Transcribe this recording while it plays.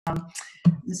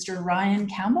Mr. Ryan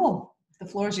Campbell, the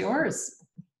floor is yours.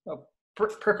 Oh,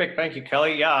 perfect. Thank you,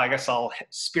 Kelly. Yeah, I guess I'll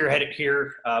spearhead it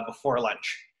here before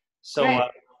lunch. So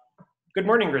good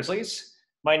morning, Grizzlies.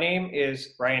 My name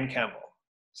is Ryan Campbell.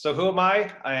 So who am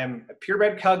I? I am a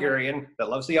purebred Calgarian that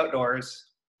loves the outdoors,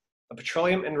 a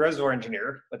petroleum and reservoir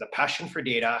engineer with a passion for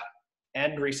data,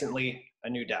 and recently a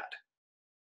new dad.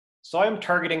 So I'm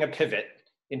targeting a pivot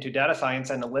into data science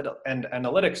and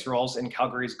analytics roles in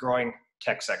Calgary's growing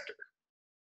tech sector.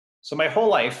 So my whole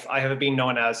life, I have been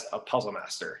known as a puzzle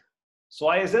master. So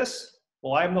why is this?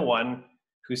 Well, I'm the one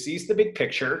who sees the big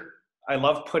picture. I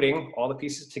love putting all the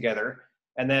pieces together,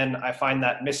 and then I find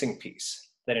that missing piece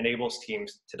that enables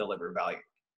teams to deliver value.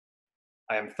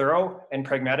 I am thorough and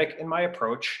pragmatic in my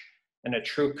approach and a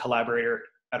true collaborator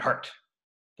at heart,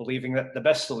 believing that the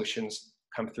best solutions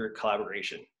come through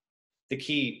collaboration. The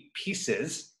key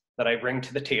pieces that I bring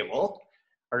to the table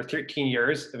are 13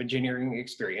 years of engineering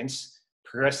experience,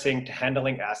 progressing to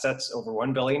handling assets over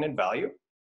 1 billion in value,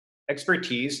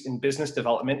 expertise in business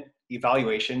development,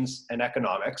 evaluations, and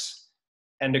economics,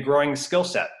 and a growing skill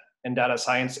set in data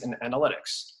science and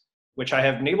analytics, which I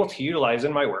have been able to utilize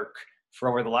in my work for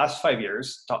over the last 5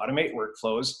 years to automate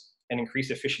workflows and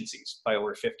increase efficiencies by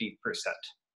over 50%.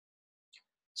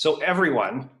 So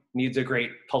everyone needs a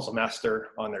great puzzle master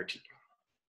on their team.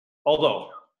 Although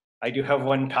I do have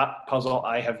one puzzle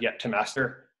I have yet to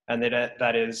master, and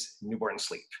that is newborn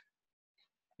sleep.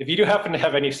 If you do happen to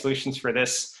have any solutions for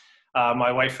this,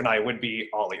 my wife and I would be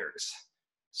all ears.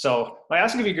 So my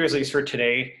ask of you Grizzlies for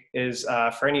today is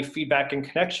for any feedback and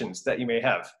connections that you may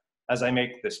have as I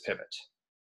make this pivot.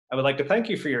 I would like to thank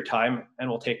you for your time, and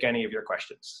we'll take any of your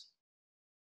questions.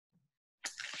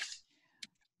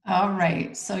 All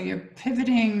right, so you're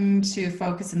pivoting to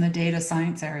focus in the data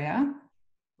science area.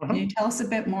 Can you tell us a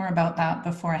bit more about that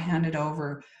before I hand it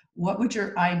over? What would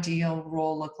your ideal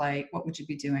role look like? What would you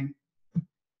be doing?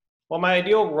 Well, my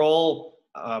ideal role,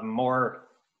 more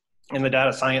in the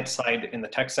data science side in the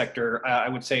tech sector, I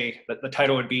would say that the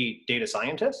title would be data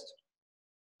scientist.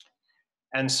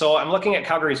 And so I'm looking at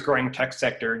Calgary's growing tech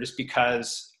sector just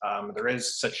because there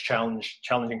is such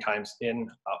challenging times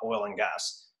in oil and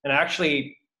gas. And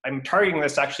actually, I'm targeting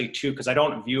this actually too because I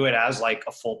don't view it as like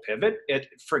a full pivot.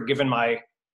 Given my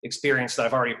experience that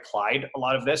I've already applied a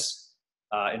lot of this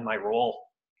in my role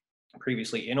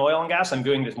previously in oil and gas, I'm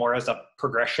viewing this more as a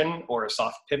progression or a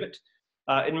soft pivot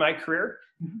in my career.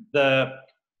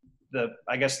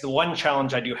 I guess the one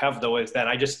challenge I do have though is that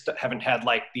I just haven't had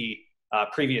like the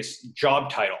previous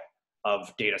job title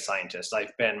of data scientist.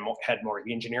 I've had more of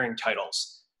the engineering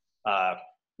titles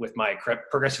with my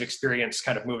progressive experience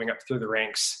kind of moving up through the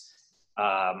ranks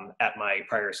at my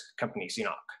prior company,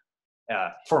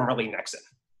 CNOC, formerly Nexon.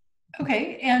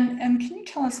 Okay, and can you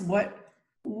tell us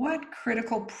what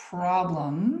critical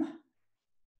problem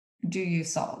do you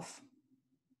solve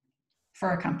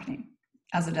for a company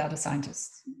as a data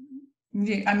scientist?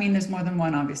 I mean, there's more than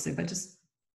one, obviously, but just...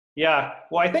 Yeah,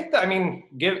 well, I think that,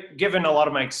 given a lot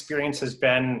of my experience has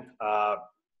been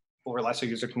over the last few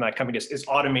years with my company is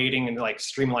automating and like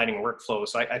streamlining workflows.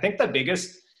 So I think the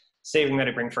biggest saving that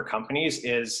I bring for companies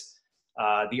is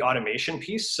the automation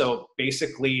piece. So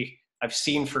basically, I've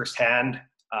seen firsthand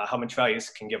how much value this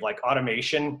can give, like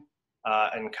automation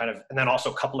and then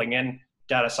also coupling in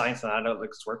data science and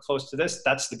analytics workflows to this.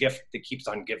 That's the gift that keeps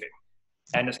on giving.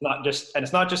 And it's not just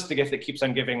the gift that keeps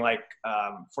on giving, like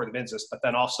for the business, but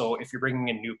then also if you're bringing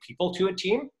in new people to a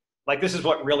team, like this is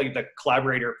what really the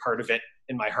collaborator part of it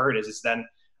in my heart is then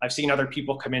I've seen other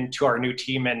people come into our new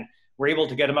team and we're able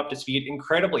to get them up to speed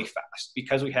incredibly fast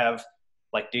because we have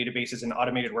like databases and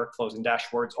automated workflows and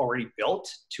dashboards already built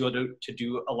to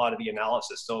do a lot of the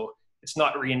analysis. So it's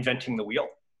not reinventing the wheel.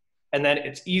 And then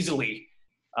it's easily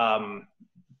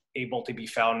able to be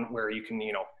found where you can,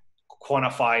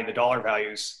 quantify the dollar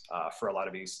values for a lot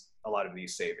of these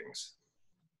savings.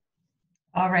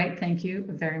 All right, thank you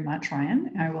very much,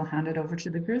 Ryan. I will hand it over to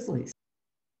the Grizzlies.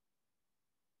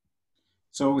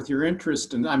 So with your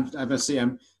interest, and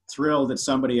I'm thrilled that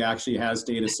somebody actually has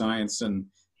data science and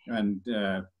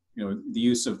the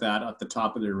use of that at the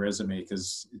top of their resume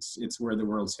because it's where the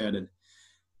world's headed.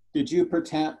 Did you per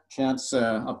chance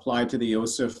apply to the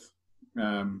OSIF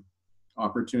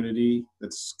opportunity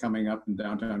that's coming up in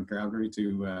downtown Calgary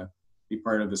to be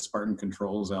part of the Spartan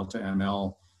Controls Alta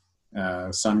ML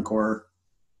Suncor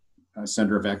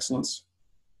Center of Excellence?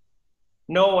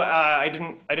 No, I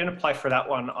didn't apply for that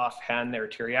one offhand there,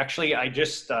 Terry. Actually, I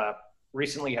just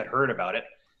recently had heard about it.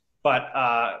 But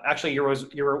actually, you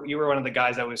were one of the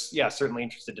guys I was certainly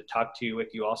interested to talk to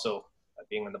with you also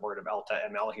being on the board of Alta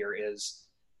ML here.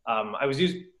 I was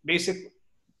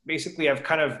basically I've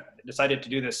kind of decided to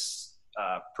do this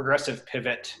progressive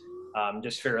pivot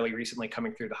just fairly recently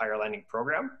coming through the higher learning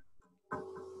program.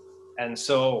 And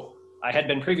so I had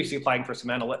been previously applying for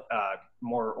some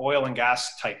more oil and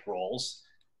gas type roles,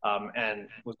 and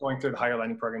was going through the higher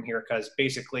learning program here because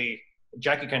basically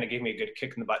Jackie kind of gave me a good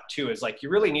kick in the butt too, is like, you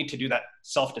really need to do that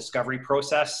self-discovery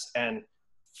process and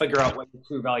figure out what the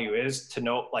true value is to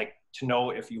know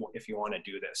if you want to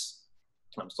do this.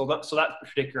 So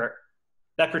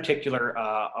that particular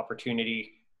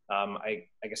opportunity, I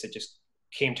guess it just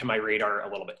came to my radar a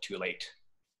little bit too late.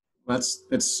 Well,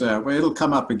 well, it'll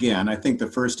come up again. I think the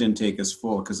first intake is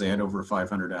full because they had over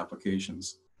 500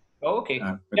 applications. Oh, okay.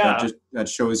 But yeah. that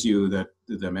shows you that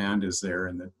the demand is there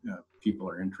and that people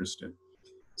are interested.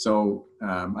 So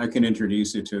I can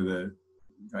introduce you to the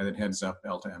guy that heads up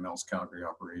Alta ML's Calgary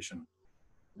operation.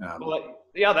 Well,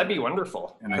 yeah, that'd be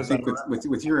wonderful. And I think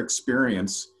with your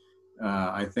experience,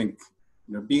 I think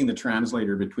being the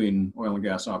translator between oil and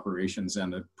gas operations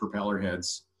and the propeller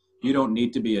heads, you don't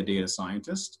need to be a data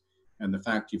scientist. And the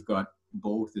fact you've got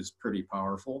both is pretty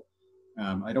powerful.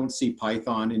 I don't see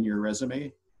Python in your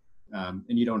resume, and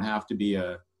you don't have to be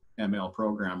a ML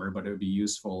programmer, but it would be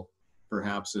useful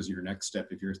perhaps as your next step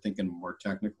if you're thinking more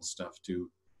technical stuff to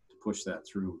push that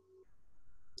through.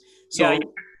 So,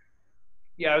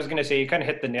 yeah, I was going to say you kind of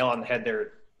hit the nail on the head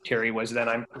there, Terry. Was then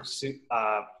I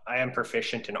am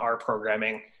proficient in R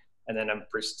programming, and then I'm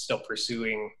still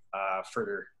pursuing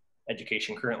further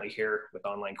education currently here with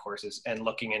online courses and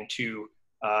looking into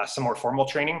some more formal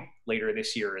training later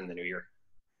this year in the new year.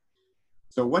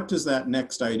 So what does that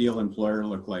next ideal employer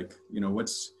look like?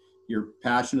 You're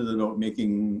passionate about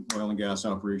making oil and gas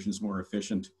operations more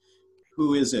efficient.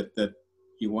 Who is it that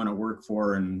you want to work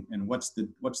for, and what's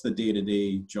the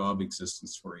day-to-day job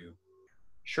existence for you?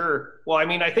 Sure. Well, I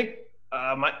mean, I think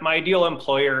my ideal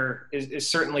employer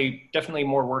is definitely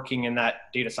more working in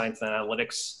that data science and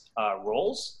analytics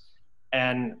roles.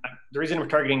 And the reason we're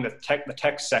targeting the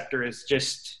tech sector is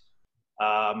just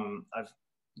I'm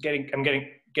getting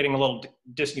a little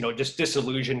just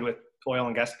disillusioned with oil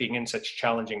and gas being in such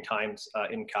challenging times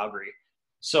in Calgary.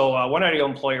 So one ideal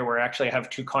employer where actually I have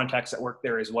two contacts that work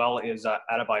there as well is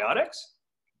Antibiotics.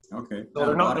 Okay. So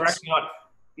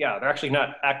they're actually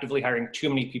not actively hiring too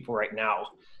many people right now,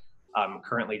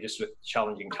 currently, just with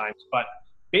challenging times. But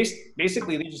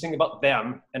basically, the interesting thing about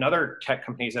them and other tech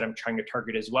companies that I'm trying to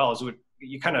target as well is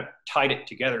you kind of tied it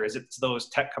together. Is it's those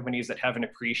tech companies that have an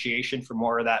appreciation for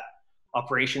more of that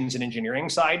operations and engineering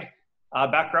side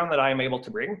background that I am able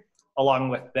to bring, along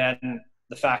with then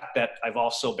the fact that I've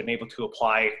also been able to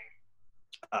apply,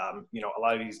 a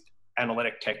lot of these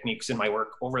analytic techniques in my work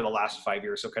over the last 5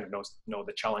 years. So kind of know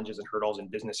the challenges and hurdles and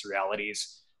business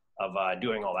realities of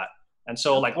doing all that. And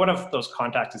so like one of those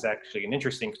contacts is actually an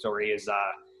interesting story is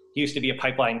he used to be a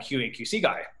pipeline QA/QC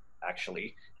guy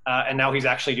actually. And now he's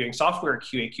actually doing software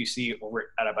QA/QC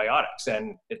over at Antibiotics,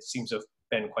 and it seems to have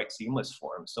been quite seamless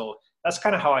for him. So that's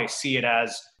kind of how I see it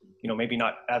as, maybe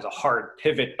not as a hard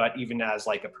pivot, but even as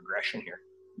like a progression here.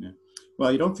 Yeah.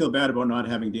 Well, you don't feel bad about not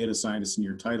having data scientist in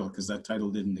your title because that title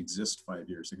didn't exist 5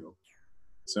 years ago.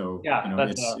 So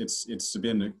yeah, it's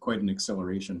been quite an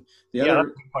acceleration. That's a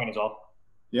good point as well.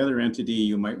 The other entity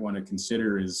you might want to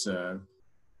consider is a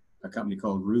company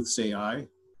called Ruth's AI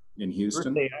in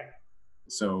Houston. Ruth's AI.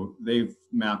 So they've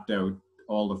mapped out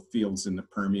all the fields in the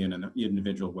Permian and the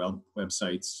individual well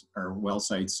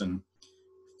sites and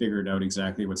figured out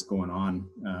exactly what's going on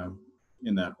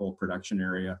in that whole production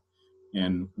area.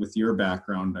 And with your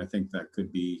background, I think that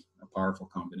could be a powerful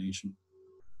combination.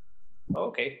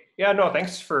 Okay. Yeah, no,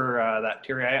 thanks for that,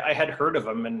 Terry. I had heard of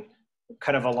them and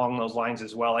kind of along those lines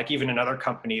as well. Like even another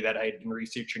company that I had been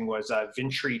researching was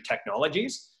Ventry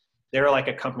Technologies. They're like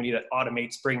a company that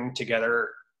automates bringing together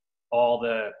all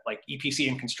the like EPC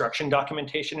and construction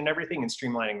documentation and everything and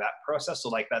streamlining that process. So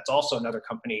like that's also another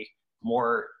company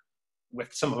more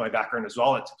with some of my background as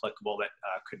well that's applicable that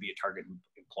could be a target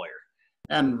employer.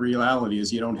 And reality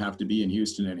is you don't have to be in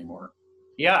Houston anymore.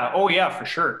 Yeah. Oh yeah, for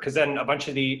sure. Because then a bunch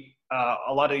of a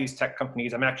lot of these tech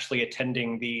companies, I'm actually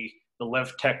attending the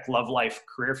Live Tech Love Life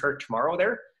career fair tomorrow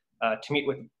there to meet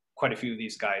with quite a few of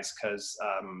these guys because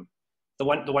the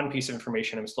one piece of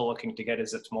information I'm still looking to get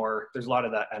is there's a lot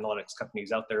of that analytics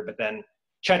companies out there, but then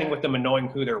chatting with them and knowing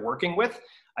who they're working with,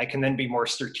 I can then be more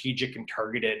strategic and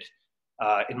targeted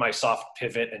in my soft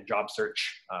pivot and job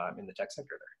search in the tech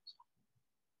sector there.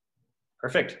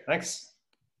 Perfect, thanks.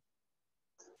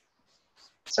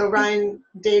 So Ryan,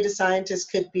 data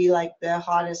scientist could be like the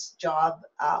hottest job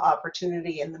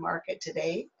opportunity in the market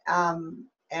today.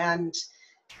 And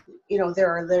there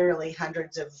are literally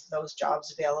hundreds of those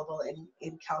jobs available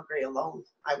in Calgary alone,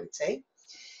 I would say.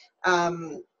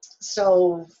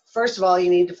 So first of all, you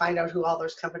need to find out who all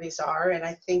those companies are. And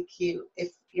I think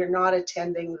if you're not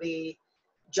attending the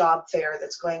job fair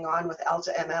that's going on with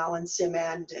Alta ML and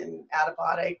Simend and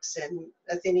Adabotics and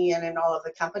Athenian and all of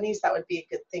the companies, that would be a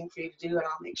good thing for you to do. And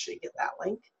I'll make sure you get that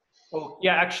link. Oh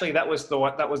yeah, actually that was the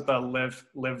one. That was the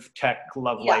Live Tech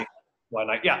Love Life one.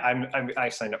 I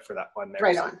signed up for that one there.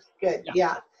 Right on. Good.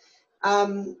 Yeah.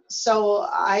 So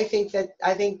I think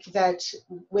that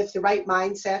with the right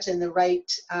mindset and the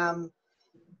right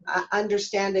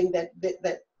understanding that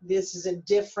this is a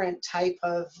different type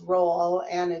of role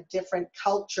and a different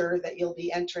culture that you'll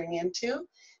be entering into,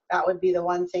 that would be the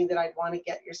one thing that I'd want to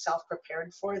get yourself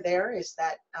prepared for. There is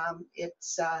that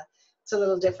it's a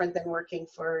little different than working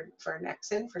for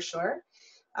Nexen for sure,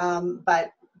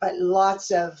 but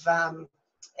lots of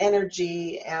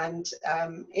energy and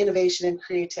innovation and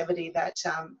creativity that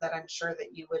I'm sure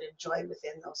that you would enjoy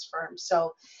within those firms.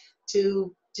 So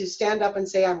to stand up and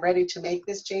say, I'm ready to make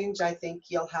this change, I think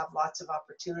you'll have lots of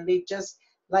opportunity. Just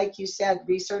like you said,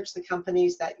 research the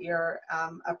companies that you're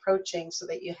approaching so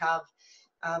that you have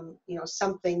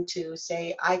something to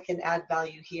say, I can add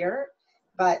value here.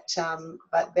 But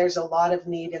there's a lot of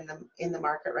need in the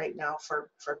market right now for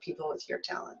people with your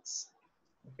talents.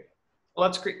 Okay. Well,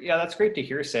 that's great. Yeah, that's great to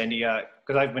hear, Sandy.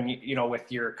 Because I've been,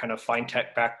 with your kind of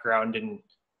fintech background and,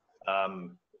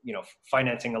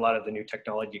 financing a lot of the new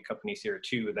technology companies here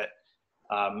too, that,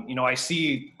 I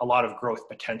see a lot of growth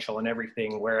potential in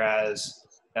everything. Whereas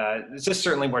it's just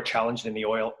certainly more challenged in the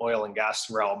oil and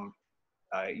gas realm.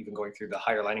 Even going through the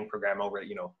higher learning program over,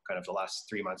 kind of the last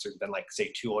 3 months, there's been like,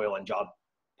 say, 2 oil and job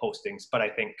postings. But I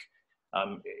think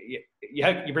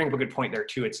you bring up a good point there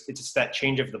too. It's just that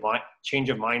change of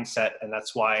mindset, and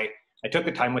that's why I took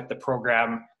the time with the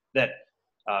program. That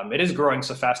it is growing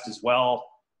so fast as well.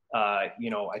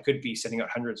 I could be sending out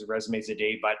hundreds of resumes a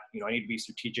day, but I need to be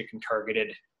strategic and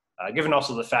targeted. Given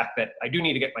also the fact that I do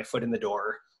need to get my foot in the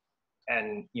door,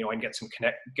 and and get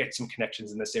some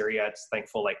connections in this area. It's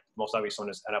thankful. Like the most obvious one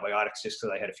is antibiotics, just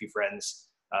because I had a few friends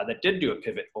that did do a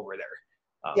pivot over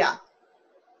there. Yeah.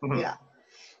 Mm-hmm.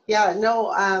 Yeah,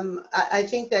 no, I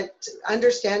think that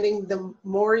understanding, the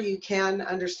more you can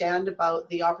understand about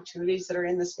the opportunities that are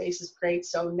in the space is great.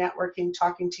 So networking,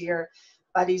 talking to your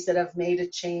buddies that have made a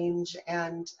change,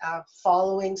 and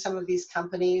following some of these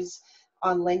companies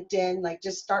on LinkedIn, like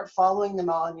just start following them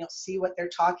all and you'll see what they're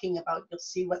talking about. You'll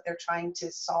see what they're trying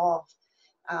to solve,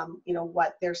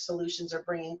 what their solutions are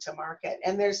bringing to market.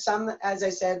 And there's some, as I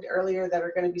said earlier, that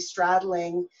are going to be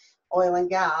straddling oil and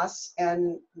gas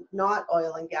and not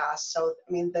oil and gas. So,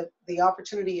 I mean, the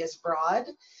opportunity is broad,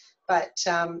 but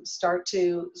start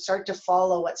to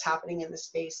follow what's happening in the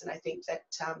space. And I think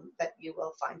that you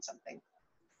will find something.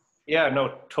 Yeah,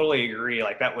 no, totally agree.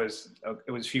 Like it was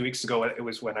a few weeks ago. It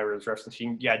was when I was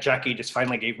referencing. Yeah, Jackie just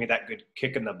finally gave me that good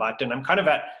kick in the butt, and I'm kind of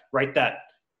at right at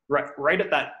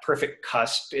that perfect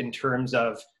cusp in terms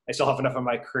of I still have enough of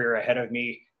my career ahead of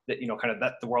me that kind of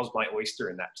that the world's my oyster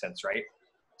in that sense, right?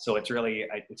 So it's really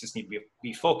I just need to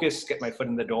be focused, get my foot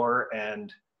in the door,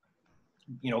 and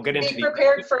get into be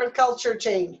prepared for a culture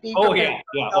change.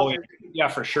 Yeah,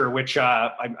 for sure. Which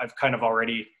I've kind of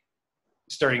already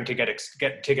starting to get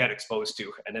exposed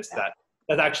to, and it's that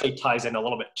actually ties in a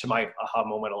little bit to my aha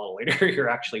moment a little later here,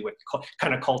 actually, with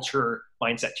kind of culture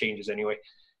mindset changes anyway.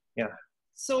 Yeah.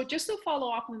 So just to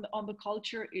follow up on the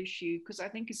culture issue, because I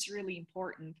think it's really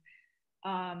important.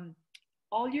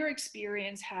 All your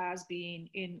experience has been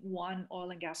in one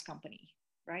oil and gas company,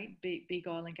 right? Big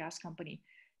oil and gas company,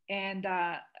 and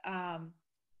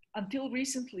until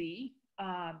recently.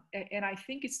 And I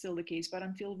think it's still the case, but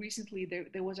until recently,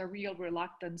 there was a real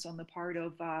reluctance on the part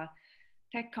of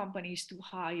tech companies to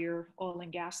hire oil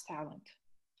and gas talent.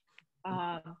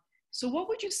 So what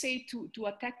would you say to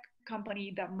a tech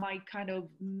company that might kind of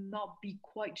not be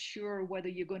quite sure whether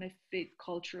you're going to fit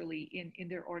culturally in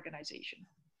their organization?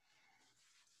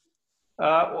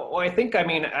 Well, I think,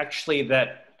 actually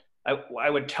that I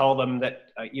would tell them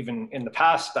that even in the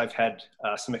past, I've had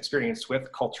some experience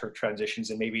with culture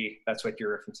transitions, and maybe that's what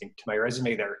you're referencing to my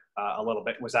resume there a little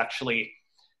bit. Was actually,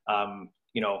 I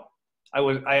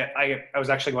was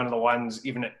actually one of the ones,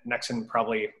 even at Nexen,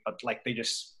 probably like they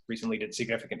just recently did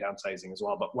significant downsizing as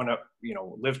well. But when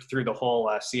lived through the whole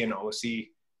CNOC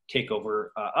takeover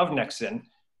of Nexen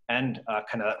and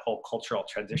kind of that whole cultural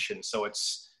transition. So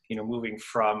it's moving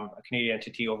from a Canadian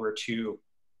entity over to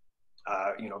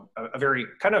a very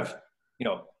kind of,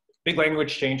 big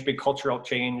language change, big cultural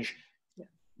change,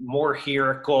 more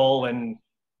hierarchical and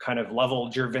kind of level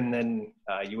driven than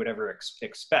you would ever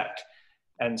expect.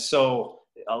 And so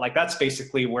like, that's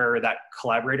basically where that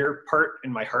collaborator part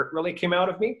in my heart really came out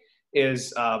of me.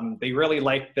 is they really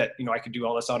liked that, I could do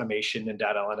all this automation and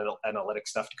data analytics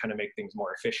stuff to kind of make things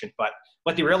more efficient. But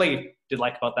what they really did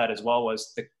like about that as well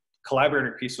was the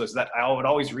collaborator piece was that I would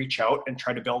always reach out and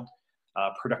try to build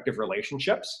productive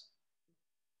relationships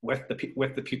with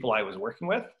the people I was working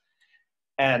with.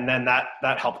 And then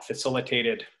that helped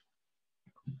facilitated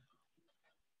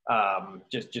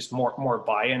just more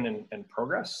buy-in and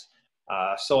progress.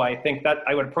 So I think that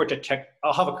I would approach a tech.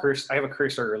 I have a career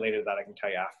story related to that I can tell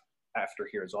you after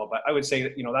here as well. But I would say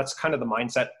that that's kind of the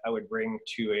mindset I would bring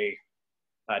to a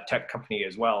tech company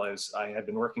as well. As I had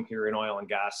been working here in oil and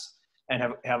gas and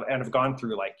have gone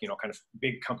through kind of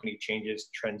big company changes,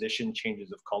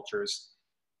 changes of cultures,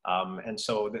 and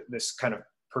so this kind of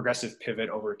progressive pivot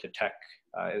over to tech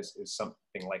is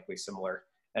something likely similar.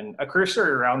 And a career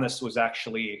story around this was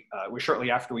actually was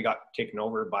shortly after we got taken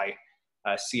over by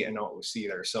C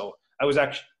there. So I was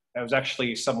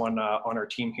actually someone on our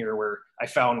team here where I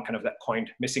found kind of that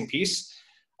coined missing piece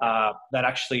that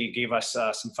actually gave us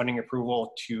some funding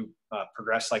approval to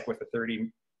progress with a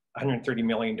 $130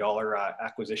 million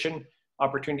acquisition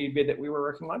opportunity bid that we were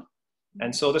working on.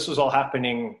 And so this was all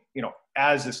happening,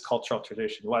 as this cultural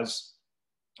tradition was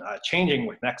changing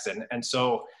with Nexen. And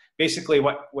so basically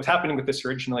what was happening with this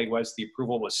originally was the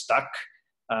approval was stuck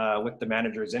with the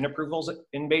managers in approvals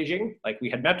in Beijing. We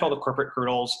had met all the corporate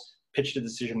hurdles, pitched to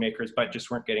decision makers, but just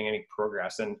weren't getting any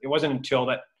progress. And it wasn't until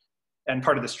that, and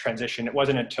part of this transition, it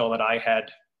wasn't until that I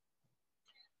had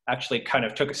actually kind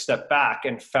of took a step back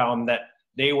and found that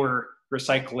they were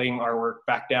recycling our work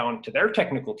back down to their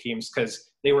technical teams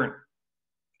because they weren't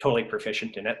totally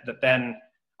proficient in it. That then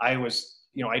I was,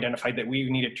 identified that we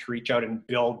needed to reach out and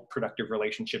build productive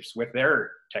relationships with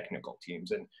their technical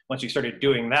teams. And once we started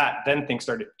doing that, then things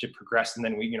started to progress. And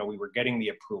then we were getting the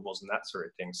approvals and that sort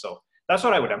of thing. So that's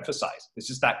what I would emphasize. It's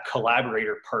just that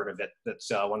collaborator part of it.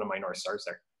 That's one of my North Stars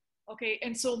there. Okay.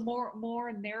 And so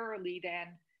more narrowly then,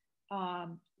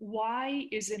 why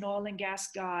is an oil and gas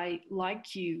guy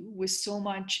like you with so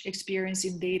much experience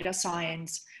in data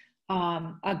science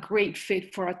a great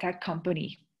fit for a tech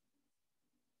company?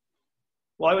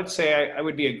 Well, I would say I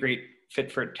would be a great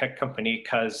fit for a tech company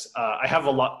because I have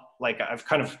a lot, I've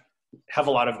kind of have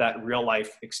a lot of that real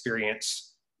life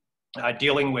experience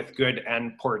dealing with good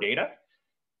and poor data.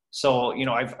 So,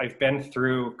 I've been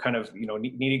through kind of,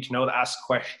 needing to know to ask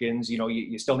questions,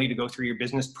 you still need to go through your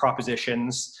business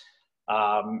propositions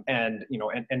and,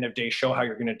 end of day show how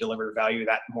you're going to deliver value.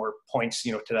 That more points,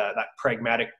 to that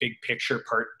pragmatic big picture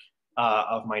part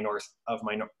of my North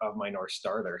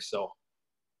Star there. So,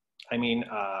 I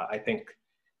think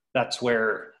that's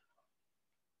where,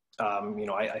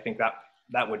 I think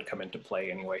that would come into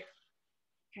play anyway.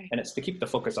 Okay. And it's to keep that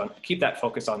focus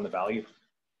on the value.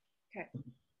 Okay,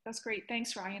 that's great.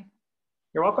 Thanks, Ryan.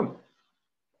 You're welcome.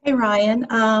 Hey,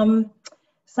 Ryan.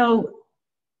 So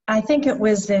I think it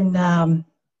was in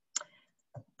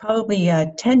probably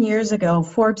 10 years ago,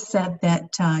 Forbes said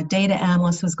that data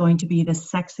analyst was going to be the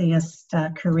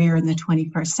sexiest career in the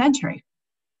 21st century.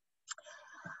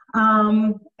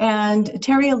 And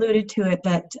Terry alluded to it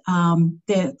that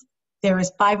there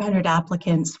was 500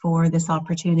 applicants for this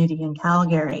opportunity in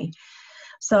Calgary.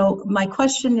 So my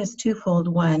question is twofold.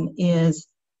 One is,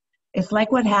 it's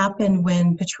like what happened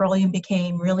when petroleum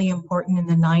became really important in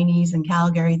the 90s in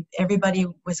Calgary. Everybody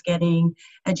was getting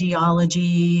a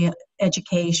geology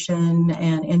education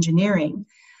and engineering.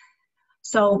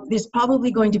 So there's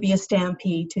probably going to be a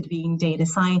stampede to being data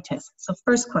scientists. So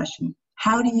first question,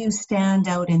 how do you stand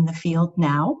out in the field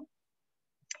now?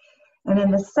 And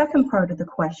then the second part of the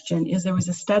question is, there was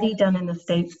a study done in the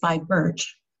States by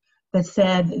Birch that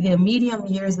said the median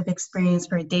years of experience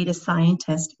for a data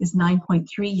scientist is 9.3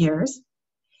 years,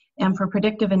 and for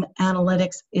predictive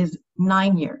analytics is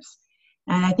 9 years.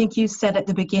 And I think you said at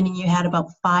the beginning you had about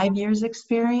 5 years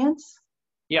experience.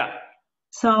 Yeah.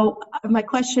 So my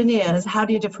question is, how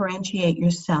do you differentiate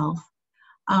yourself?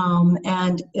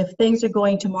 And if things are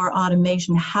going to more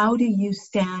automation, how do you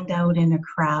stand out in a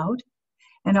crowd?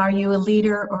 And are you a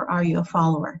leader or are you a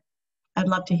follower? I'd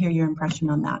love to hear your impression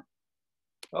on that.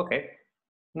 Okay.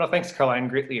 No, thanks, Caroline.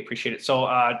 Greatly appreciate it. So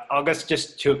August,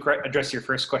 just to address your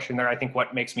first question there, I think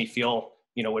what makes me feel,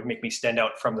 would make me stand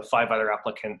out from the 5 other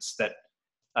applicants that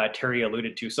Terry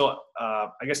alluded to. So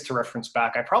I guess to reference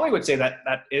back, I probably would say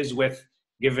that is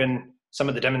given some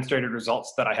of the demonstrated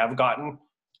results that I have gotten,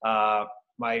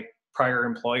 my prior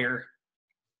employer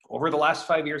over the last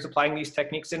 5 years applying these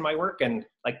techniques in my work and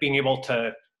being able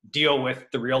to deal with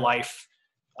the real life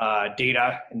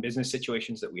data and business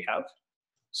situations that we have.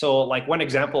 So one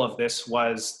example of this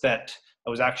was that I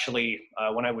was actually,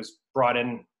 when I was brought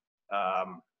in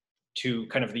to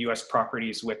kind of the US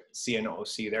properties with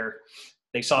CNOC there.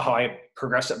 They saw how I had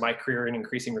progressed at my career in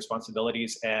increasing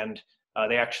responsibilities, and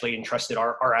they actually entrusted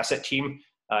our asset team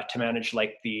to manage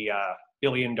like the $1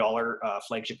 billion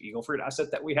flagship Eagleford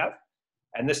asset that we have.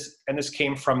 And this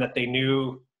came from that they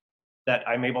knew that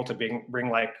I'm able to bring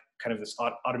like kind of this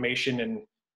automation and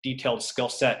detailed skill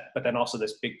set, but then also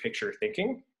this big picture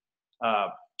thinking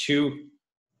to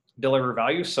deliver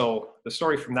value. So the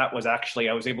story from that was actually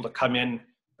I was able to come in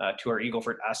to our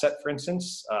Eagleford asset, for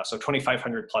instance, so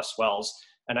 2,500 plus wells.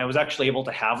 And I was actually able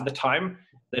to have the time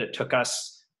that it took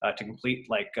us to complete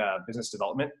like business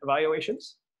development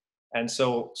evaluations. And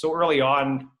so early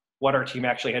on, what our team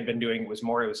actually had been doing was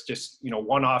more, it was just,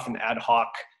 one-off and ad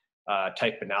hoc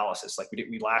type analysis. Like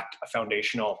we lacked a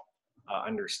foundational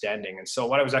understanding. And so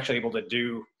what I was actually able to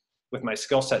do with my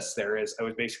skill sets there is I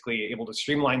was basically able to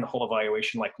streamline the whole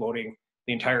evaluation, like loading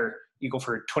the entire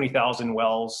Eagleford 20,000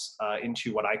 wells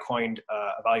into what I coined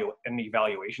an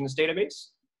evaluations database.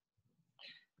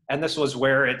 And this was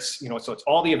where it's, so it's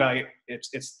all the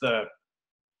it's the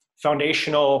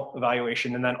foundational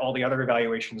evaluation, and then all the other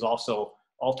evaluations also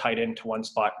all tied into one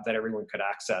spot that everyone could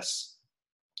access.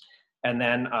 And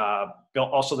then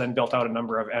built out a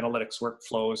number of analytics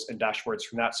workflows and dashboards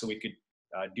from that, so we could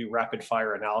do rapid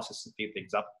fire analysis and speed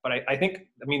things up. But I think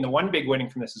the one big winning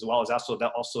from this as well is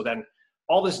also then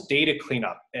all this data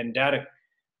cleanup and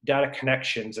data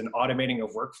connections and automating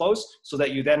of workflows, so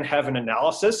that you then have an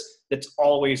analysis that's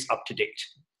always up to date,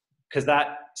 because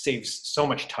that saves so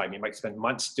much time. You might spend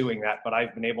months doing that, but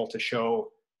I've been able to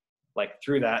show like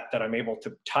through that I'm able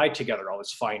to tie together all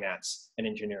this finance and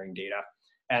engineering data.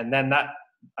 And then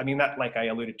that like I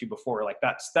alluded to before, like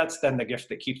that's then the gift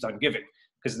that keeps on giving,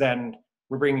 because then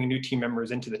we're bringing new team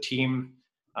members into the team.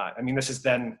 This is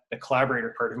then the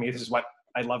collaborator part of me. This is what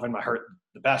I love in my heart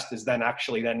the best, is then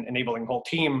actually then enabling the whole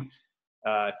team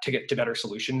to get to better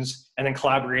solutions, and then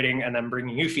collaborating and then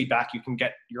bringing you feedback. You can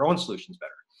get your own solutions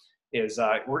better. We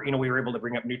were able to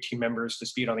bring up new team members to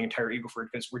speed on the entire Eagleford,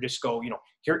 because we're just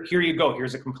here you go.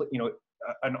 Here's a complete,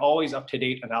 an always up to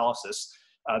date analysis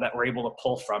that we're able to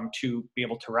pull from to be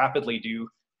able to rapidly do,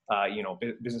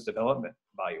 business development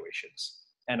evaluations.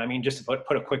 And just to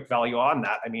put a quick value on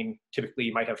that, typically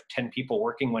you might have 10 people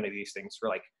working one of these things for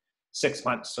like 6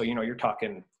 months. So, you're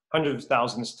talking hundreds of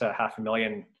thousands to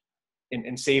 $500,000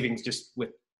 in savings just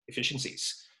with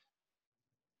efficiencies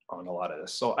on a lot of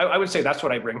this. So I would say that's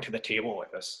what I bring to the table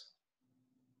with this.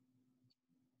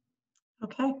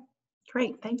 Okay,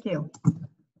 great, thank you.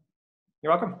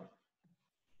 You're welcome.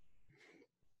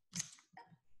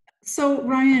 So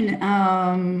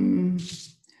Ryan,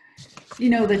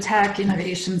 the tech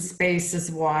innovation space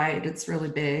is wide, it's really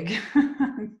big.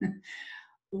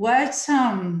 Where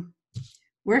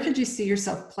could you see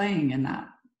yourself playing in that?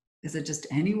 Is it just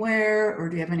anywhere, or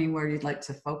do you have anywhere you'd like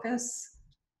to focus?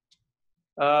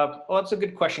 Well, that's a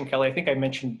good question, Kelly. I think I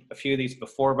mentioned a few of these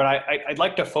before, but I'd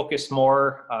like to focus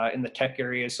more in the tech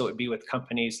areas. So it'd be with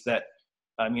companies that,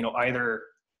 either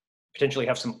potentially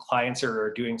have some clients or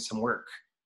are doing some work,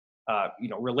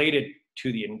 related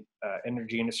to the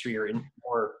energy industry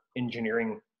or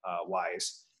engineering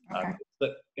wise. Okay.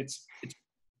 But it's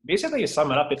basically, to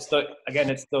sum it up, it's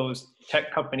those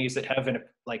tech companies that have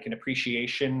an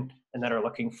appreciation and that are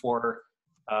looking for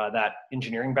that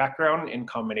engineering background in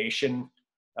combination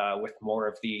with more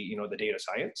of the the data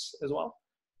science as well.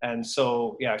 And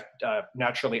so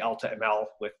naturally Alta ML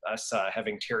with us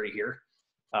having Terry here,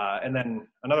 and then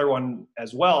another one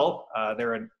as well.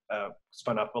 They're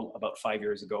spun up about 5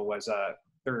 years ago. Was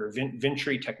they're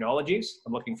Ventry Technologies.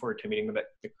 I'm looking forward to meeting them at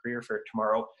the career fair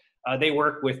tomorrow. They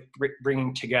work with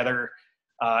bringing together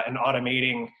and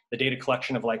automating the data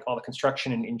collection of like all the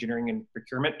construction and engineering and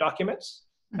procurement documents.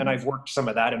 And I've worked some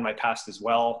of that in my past as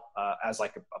well, as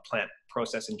like a plant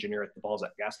process engineer at the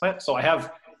Balzac gas plant. So I have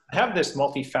this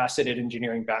multifaceted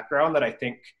engineering background that I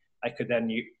think I could then,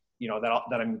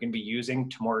 that I'm going to be using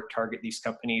to more target these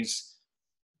companies.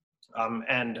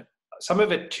 And some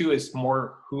of it too is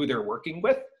more who they're working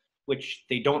with, which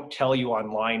they don't tell you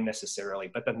online necessarily.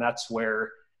 But then that's where,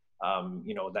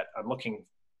 that I'm looking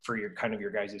for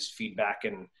your guys' feedback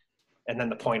and then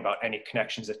the point about any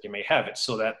connections that you may have. It's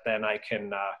so that then I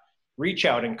can reach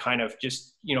out and kind of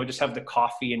just have the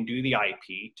coffee and do the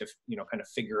IP to, kind of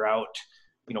figure out,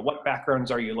 what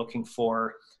backgrounds are you looking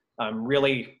for?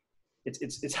 Really,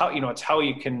 it's how, it's how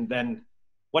you can then,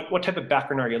 what type of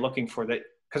background are you looking for, that,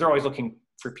 because they're always looking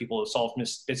for people to solve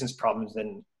business problems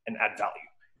and add value,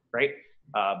 right?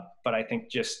 But I think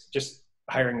just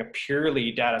hiring a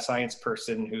purely data science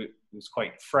person who's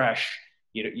quite fresh,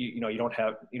 you don't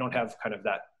have kind of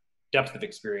that depth of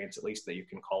experience, at least, that you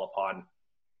can call upon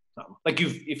Like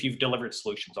if you've delivered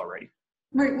solutions already.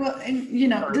 Right. Well, and you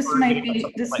know, this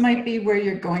might be where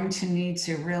you're going to need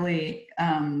to really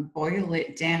boil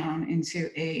it down into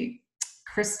a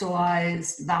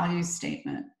crystallized value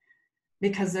statement,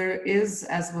 because there is,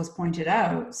 as was pointed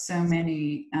out, so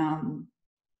many.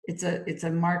 It's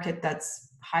a market that's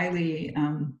highly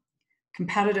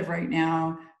competitive right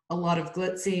now. A lot of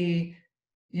glitzy,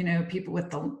 you know, people with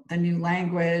the new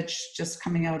language just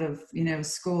coming out of, you know,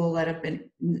 school that have been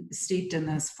steeped in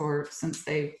this since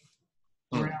they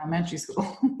were in elementary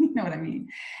school. You know what I mean?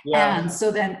 Yeah. And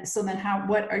so then how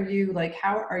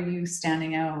are you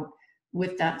standing out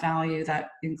with that value that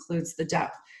includes the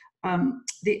depth?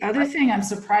 The other thing I'm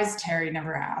surprised Terry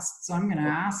never asked, so I'm going to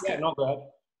ask it. No, go ahead.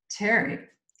 Terry,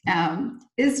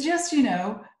 is just, you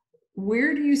know,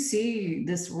 where do you see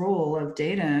this role of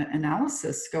data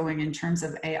analysis going in terms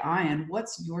of AI, and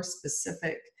what's your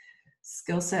specific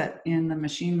skill set in the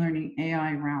machine learning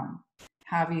AI realm?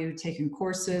 Have you taken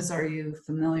courses? Are you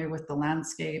familiar with the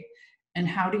landscape? And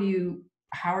how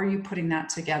are you putting that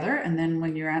together? And then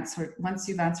once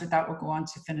you've answered that, we'll go on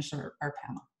to finish our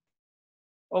panel.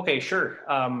 Okay, sure.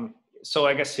 So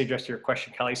I guess to address your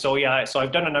question, Kelly. So yeah, so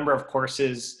I've done a number of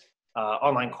courses,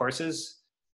 online courses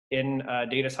in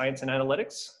data science and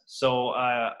analytics. So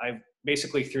I've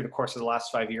basically, through the course of the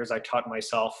last 5 years, I taught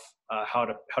myself how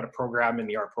to program in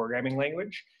the R programming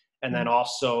language, and then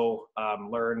also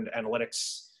learned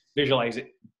analytics,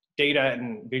 data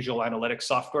and visual analytics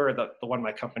software. The one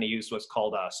my company used was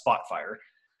called Spotfire,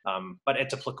 but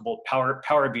it's applicable. Power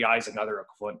BI is another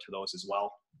equivalent to those as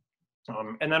well.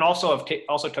 And then also I've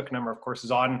also took a number of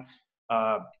courses on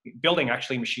building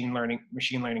actually machine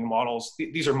learning models.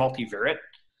 These are multivariate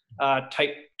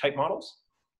type models.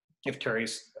 If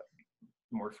Terry's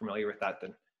more familiar with that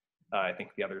than I think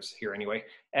the others here anyway.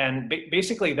 And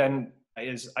basically then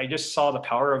I just saw the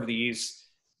power of these,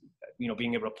 you know,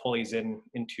 being able to pull these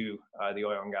into the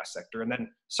oil and gas sector. And then,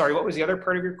 sorry, what was the other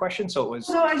part of your question? So it was.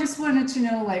 So I just wanted to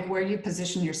know, like, where you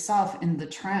position yourself in the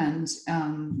trend.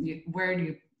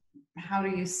 How do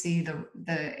you see the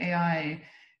AI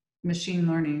machine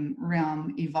learning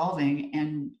realm evolving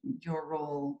and your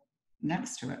role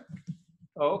next to it?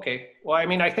 Oh, okay. Well, I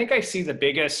mean, I think I see the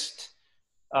biggest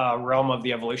realm of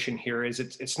the evolution here is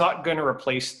it's not going to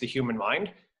replace the human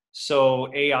mind. So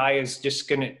AI is just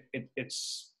going to,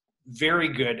 it's very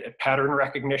good at pattern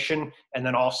recognition. And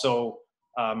then also,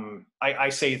 I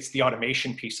say it's the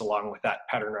automation piece along with that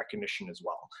pattern recognition as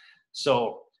well.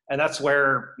 So, and that's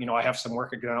where, you know, I have some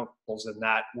work examples in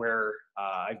that where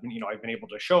I've been able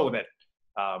to show that,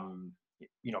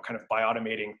 you know, kind of by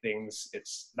automating things,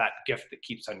 it's that gift that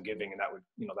keeps on giving. And that would,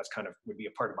 you know, that's kind of would be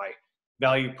a part of my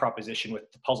value proposition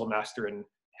with the puzzle master, and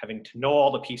having to know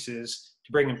all the pieces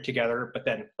to bring them together, but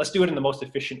then let's do it in the most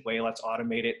efficient way. Let's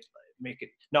automate it, make it,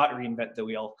 not reinvent the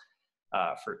wheel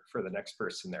for the next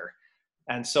person there.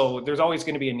 And so there's always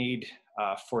going to be a need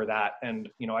for that. And,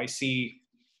 you know, I see,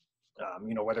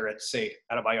 you know, whether it's say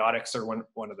antibiotics or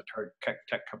one of the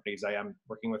tech companies I am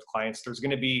working with clients, there's going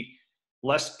to be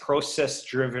less process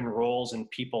driven roles and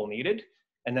people needed.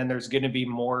 And then there's going to be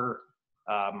more,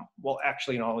 well,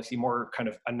 actually, in all honesty, more kind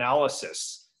of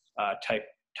analysis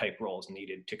type roles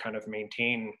needed to kind of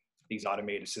maintain these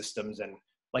automated systems. And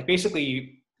like,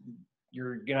 basically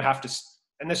you're going to have to,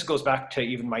 and this goes back to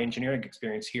even my engineering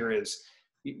experience here, is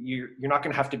you're not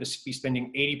going to have to be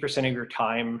spending 80% of your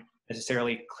time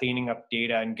necessarily cleaning up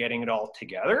data and getting it all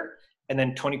together. And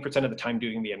then 20% of the time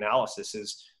doing the analysis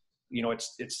is, you know,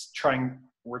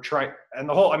 we're trying, and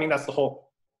the whole, I mean, that's the whole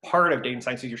part of data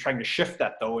science, is you're trying to shift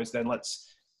that though, is then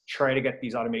let's try to get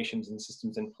these automations and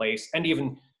systems in place, and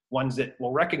even ones that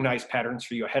will recognize patterns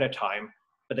for you ahead of time,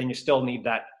 but then you still need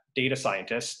that data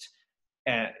scientist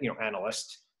and, you know,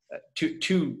 analyst to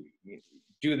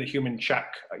do the human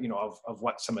check, you know, of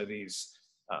what some of these,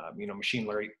 you know, machine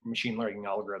learning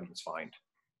algorithms find.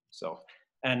 So,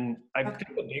 and I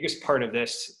think the biggest part of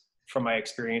this from my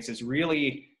experience is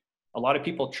really a lot of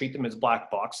people treat them as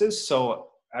black boxes. So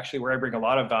actually where I bring a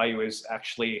lot of value is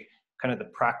actually kind of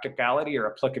the practicality or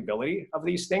applicability of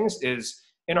these things is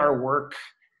in our work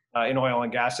in oil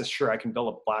and gas. Is sure, I can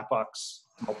build a black box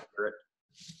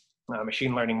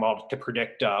machine learning model to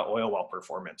predict oil well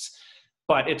performance.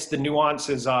 But it's the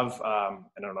nuances of, I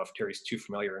don't know if Terry's too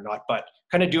familiar or not, but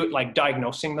kind of do it like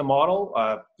diagnosing the model.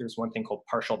 There's one thing called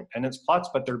partial dependence plots,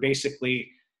 but they're basically,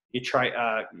 it's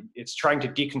trying to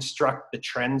deconstruct the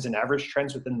trends and average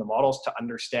trends within the models to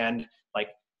understand, like,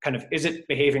 kind of, is it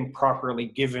behaving properly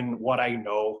given what I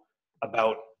know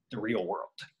about the real world?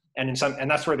 And and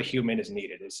that's where the human is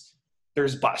needed, is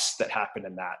there's busts that happen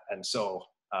in that. And so,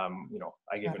 you know,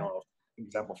 I give an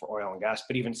example for oil and gas,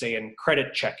 but even say in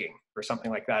credit checking or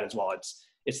something like that as well.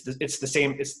 It's the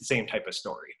same type of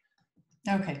story.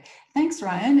 Okay, thanks,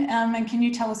 Ryan. And can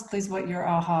you tell us, please, what your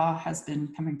aha has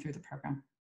been coming through the program?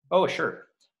 Oh, sure.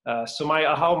 So my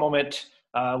aha moment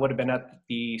would have been at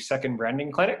the second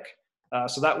branding clinic.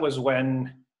 So that was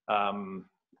when,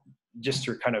 just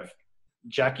through kind of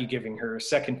Jackie giving her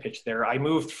second pitch there, I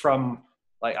moved from,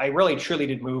 like, I really truly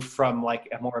did move from like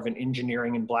a more of an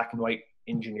engineering and black and white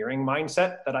engineering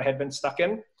mindset that I had been stuck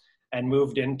in, and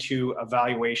moved into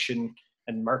evaluation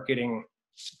and marketing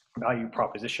value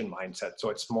proposition mindset. So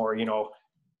it's more, you know,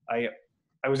 I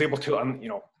was able to, you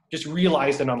know, just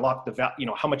realize and unlock you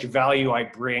know, how much value I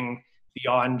bring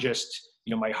beyond just,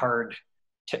 you know, my hard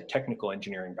technical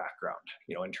engineering background,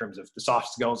 you know, in terms of the soft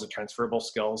skills, the transferable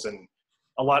skills, and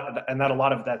a lot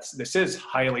of this is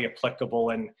highly applicable,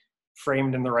 and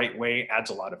framed in the right way adds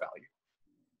a lot of value.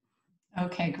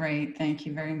 Okay, great. Thank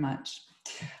you very much.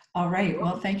 All right.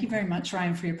 Well, thank you very much,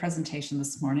 Ryan, for your presentation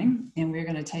this morning. And we're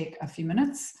going to take a few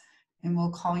minutes and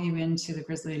we'll call you into the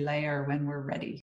Grizzly layer when we're ready.